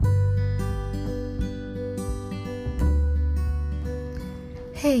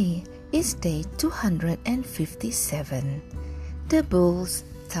Hey, it's day 257. The bulls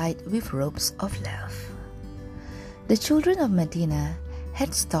tied with ropes of love. The children of Medina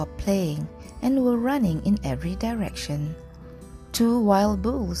had stopped playing and were running in every direction. Two wild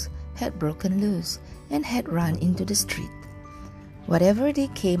bulls had broken loose and had run into the street. Whatever they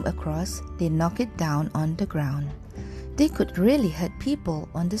came across, they knocked it down on the ground. They could really hurt people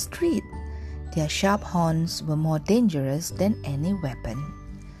on the street. Their sharp horns were more dangerous than any weapon.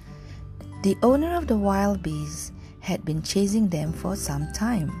 The owner of the wild beasts had been chasing them for some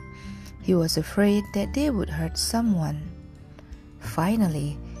time. He was afraid that they would hurt someone.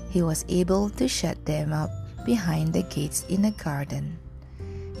 Finally, he was able to shut them up behind the gates in a garden.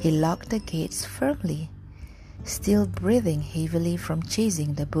 He locked the gates firmly. Still breathing heavily from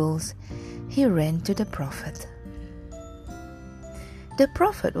chasing the bulls, he ran to the prophet. The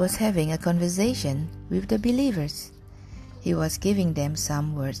prophet was having a conversation with the believers. He was giving them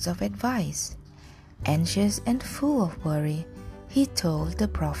some words of advice. Anxious and full of worry, he told the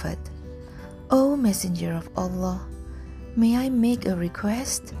prophet, "O Messenger of Allah, may I make a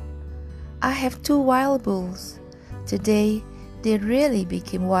request? I have two wild bulls. Today, they really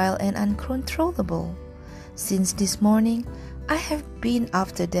became wild and uncontrollable. Since this morning, I have been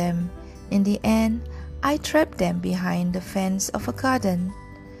after them. In the end, I trapped them behind the fence of a garden.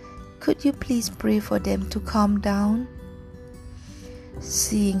 Could you please pray for them to calm down?"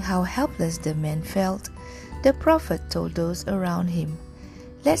 Seeing how helpless the man felt, the prophet told those around him,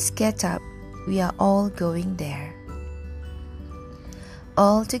 "Let's get up. We are all going there."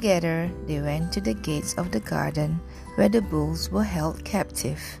 All together, they went to the gates of the garden where the bulls were held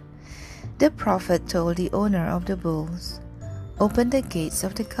captive. The prophet told the owner of the bulls, "Open the gates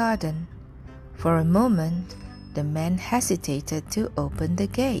of the garden." For a moment, the man hesitated to open the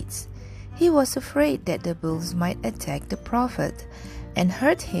gates. He was afraid that the bulls might attack the prophet and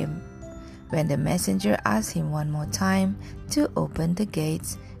hurt him. When the messenger asked him one more time to open the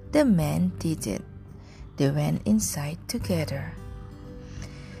gates, the man did it. They went inside together.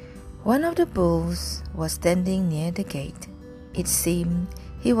 One of the bulls was standing near the gate. It seemed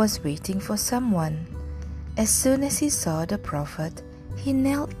he was waiting for someone. As soon as he saw the prophet, he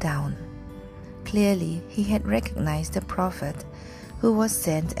knelt down. Clearly, he had recognized the prophet who was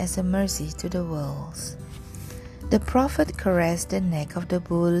sent as a mercy to the worlds. The prophet caressed the neck of the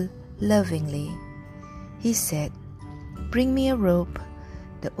bull lovingly. He said, "Bring me a rope."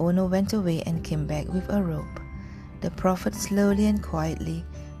 The owner went away and came back with a rope. The prophet slowly and quietly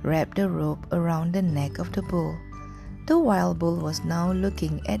wrapped the rope around the neck of the bull. The wild bull was now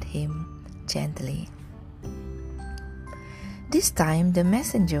looking at him gently. This time the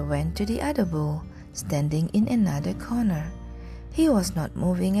messenger went to the other bull, standing in another corner. He was not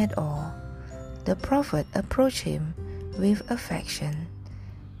moving at all. The prophet approached him with affection.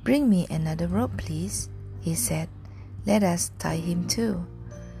 "Bring me another rope, please," he said. "Let us tie him too."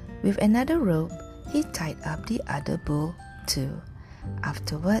 With another rope, he tied up the other bull too.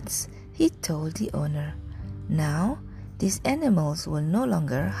 Afterwards, he told the owner, "Now, these animals will no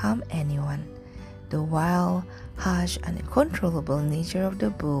longer harm anyone." The wild, harsh, uncontrollable nature of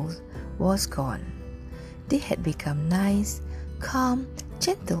the bulls was gone. They had become nice, calm,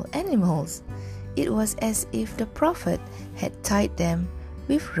 gentle animals. It was as if the prophet had tied them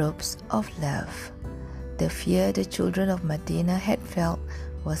with ropes of love. The fear the children of Medina had felt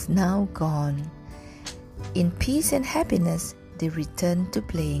was now gone. In peace and happiness, they returned to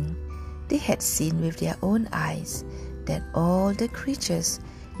playing. They had seen with their own eyes that all the creatures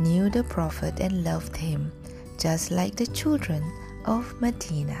knew the prophet and loved him, just like the children of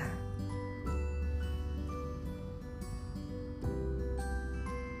Medina.